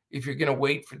there if you're going to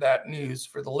wait for that news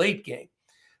for the late game.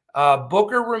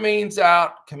 Booker remains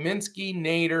out, Kaminsky,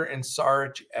 Nader, and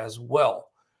Saric as well.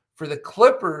 For the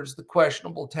Clippers, the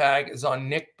questionable tag is on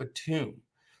Nick Batum.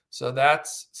 So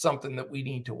that's something that we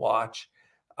need to watch.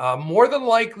 More than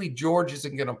likely, George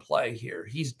isn't going to play here.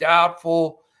 He's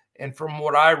doubtful. And from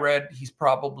what I read, he's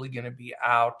probably going to be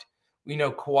out. We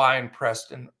know Kawhi and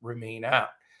Preston remain out.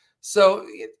 So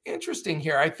interesting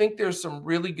here. I think there's some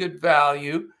really good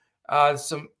value.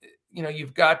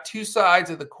 You've got two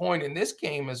sides of the coin in this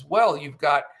game as well. You've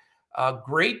got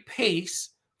great pace,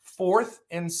 4th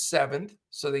and 7th.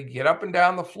 So they get up and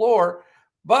down the floor,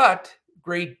 but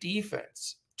great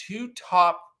defense. 2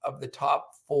 top of the top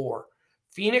 4.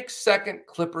 Phoenix 2nd,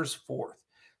 Clippers 4th.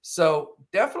 So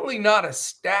definitely not a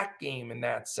stack game in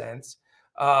that sense,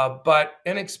 but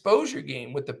an exposure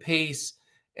game with the pace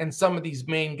and some of these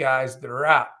main guys that are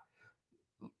out.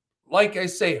 Like I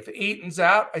say, if Ayton's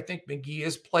out, I think McGee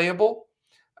is playable.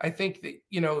 I think that,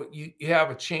 you have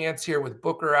a chance here with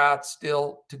Booker out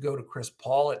still to go to Chris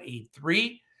Paul at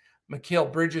 8-3.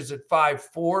 Mikal Bridges at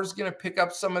 5-4 is going to pick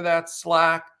up some of that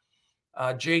slack.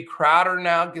 Jay Crowder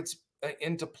now gets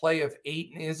into play if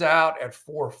Ayton is out at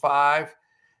 4-5.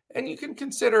 And you can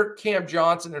consider Cam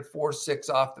Johnson at 4-6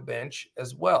 off the bench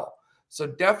as well. So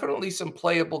definitely some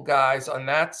playable guys on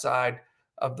that side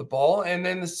of the ball. And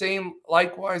then the same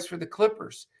likewise for the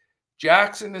Clippers.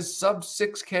 Jackson is sub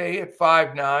 6K at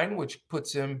 5'9", which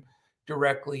puts him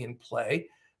directly in play.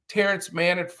 Terrence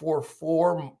Mann at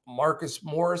 4-4, Marcus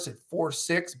Morris at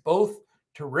 4-6, both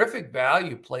terrific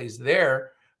value plays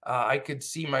there. I could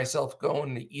see myself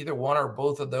going to either one or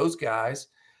both of those guys.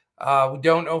 We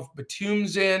don't know if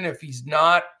Batum's in. If he's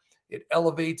not, it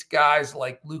elevates guys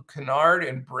like Luke Kennard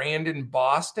and Brandon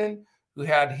Boston, who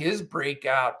had his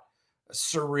breakout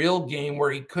surreal game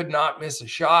where he could not miss a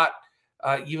shot,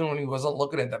 even when he wasn't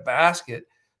looking at the basket.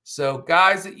 So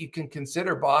guys that you can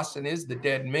consider. Boston is the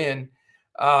dead man.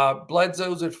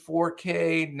 Bledsoe's at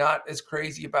 4K, not as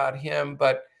crazy about him,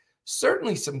 but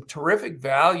certainly some terrific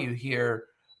value here.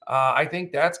 I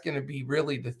think that's going to be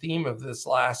really the theme of this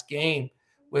last game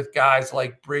with guys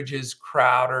like Bridges,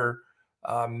 Crowder,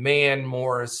 Mann,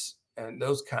 Morris, and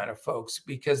those kind of folks,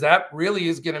 because that really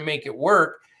is going to make it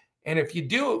work. And if you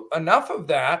do enough of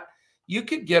that, you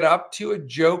could get up to a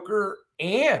Joker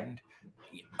and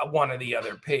one of the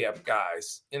other pay-up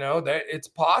guys. That it's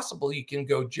possible you can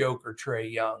go Joker,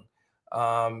 Trae Young.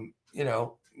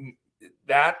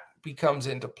 That becomes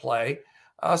into play.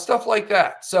 Stuff like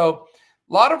that. So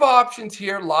a lot of options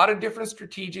here, a lot of different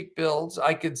strategic builds.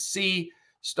 I could see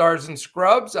stars and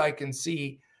scrubs. I can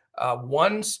see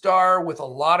 1 star with a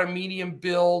lot of medium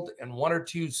build and 1 or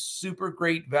 2 super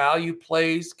great value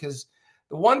plays. Because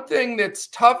the one thing that's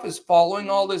tough is following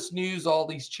all this news, all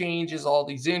these changes, all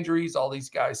these injuries, all these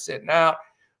guys sitting out.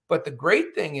 But the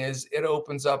great thing is it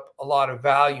opens up a lot of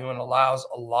value and allows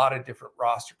a lot of different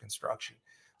roster construction.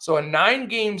 So a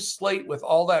 9-game slate with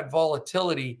all that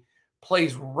volatility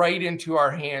plays right into our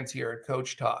hands here at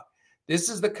Coach Talk. This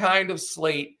is the kind of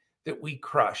slate that we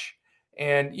crush.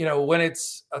 And, when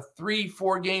it's a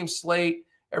 3-4 game slate,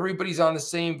 everybody's on the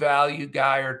same value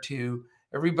guy or two.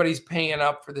 Everybody's paying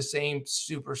up for the same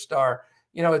superstar.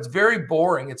 It's very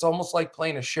boring. It's almost like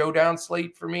playing a showdown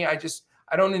slate for me. I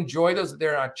don't enjoy those.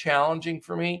 They're not challenging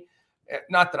for me.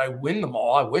 Not that I win them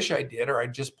all. I wish I did, or I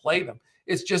just play them.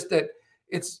 It's just that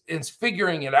it's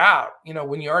figuring it out.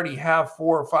 When you already have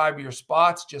 4 or 5 of your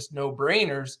spots, just no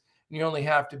brainers, and you only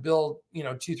have to build,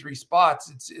 2-3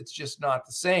 spots. It's just not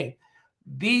the same.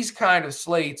 These kind of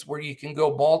slates where you can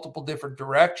go multiple different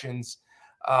directions,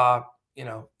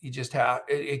 you just have,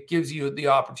 it gives you the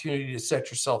opportunity to set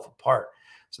yourself apart.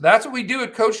 So that's what we do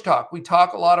at Coach Talk. We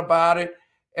talk a lot about it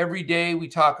every day. We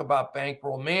talk about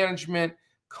bankroll management,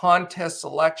 contest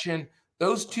selection.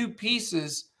 Those two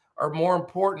pieces are more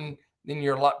important than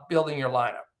building your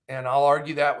lineup. And I'll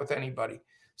argue that with anybody.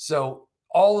 So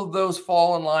all of those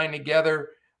fall in line together.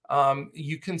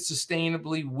 You can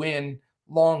sustainably win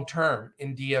long-term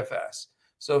in DFS.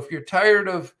 So if you're tired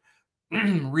of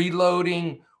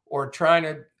reloading or trying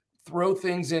to throw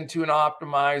things into an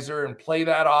optimizer and play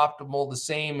that optimal the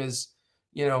same as,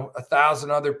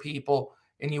 1,000 other people,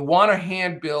 and you want to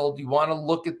hand build, you want to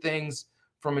look at things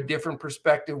from a different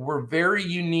perspective, we're very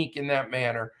unique in that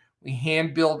manner. We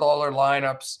hand build all our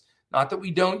lineups. Not that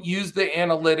we don't use the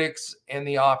analytics and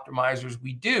the optimizers,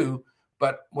 we do,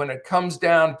 but when it comes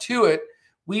down to it,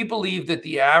 we believe that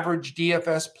the average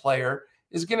DFS player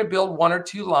is going to build 1 or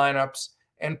 2 lineups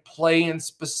and play in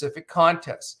specific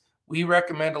contests. We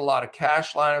recommend a lot of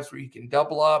cash lineups where you can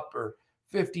double up or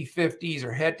 50-50s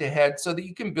or head-to-head so that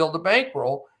you can build a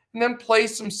bankroll and then play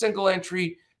some single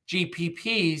entry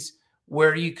GPPs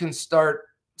where you can start,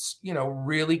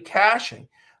 really cashing.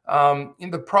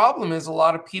 And the problem is a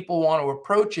lot of people want to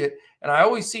approach it, and I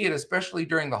always see it, especially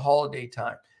during the holiday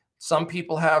time. Some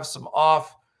people have some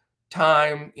off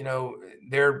time,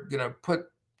 they're going to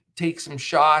take some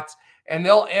shots, and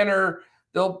they'll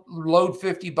load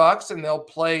 $50 and they'll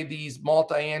play these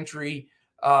multi-entry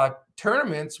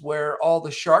tournaments where all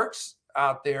the sharks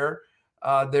out there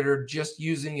that are just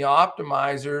using the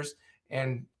optimizers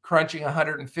and crunching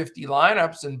 150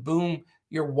 lineups, and boom,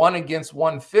 you're 1 against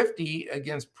 150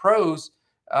 against pros.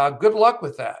 Good luck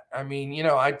with that. I mean,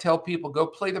 I tell people, go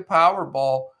play the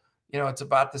Powerball. It's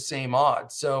about the same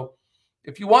odds. So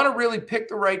if you want to really pick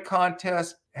the right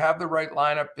contest, have the right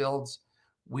lineup builds,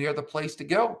 we are the place to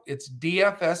go. It's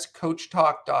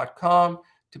dfscoachtalk.com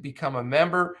to become a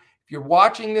member. If you're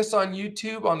watching this on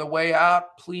YouTube on the way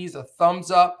out, please, a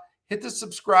thumbs up, hit the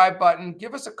subscribe button,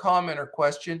 give us a comment or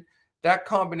question. That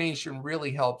combination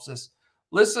really helps us.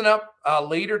 Listen up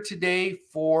later today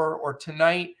or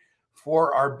tonight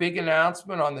for our big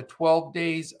announcement on the 12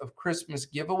 Days of Christmas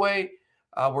giveaway.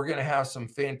 We're going to have some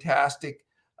fantastic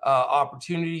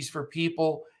opportunities for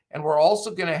people. And we're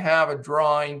also going to have a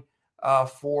drawing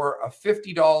for a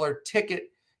 $50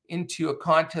 ticket into a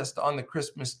contest on the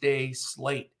Christmas Day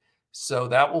slate. So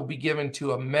that will be given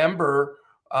to a member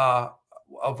of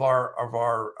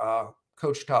our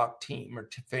Coach Talk team or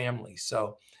family.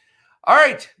 So, all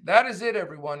right, that is it,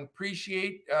 everyone.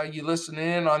 Appreciate you listening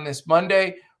in on this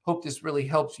Monday. Hope this really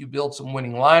helps you build some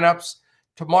winning lineups.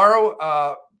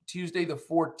 Tomorrow, Tuesday the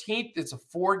 14th, it's a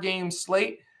 4-game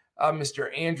slate.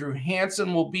 Mr. Andrew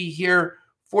Hansen will be here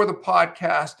for the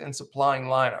podcast and supplying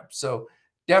lineups. So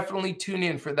definitely tune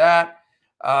in for that.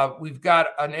 We've got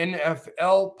an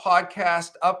NFL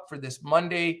podcast up for this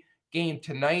Monday game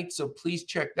tonight, so please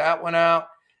check that one out.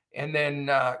 And then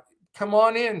come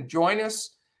on in, join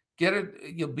us.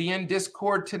 You'll be in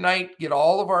Discord tonight. Get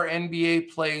all of our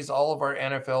NBA plays, all of our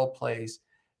NFL plays,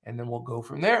 and then we'll go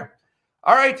from there.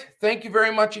 All right. Thank you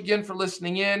very much again for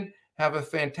listening in. Have a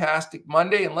fantastic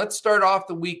Monday, and let's start off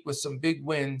the week with some big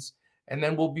wins, and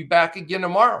then we'll be back again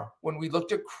tomorrow when we look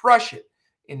to crush it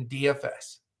in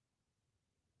DFS.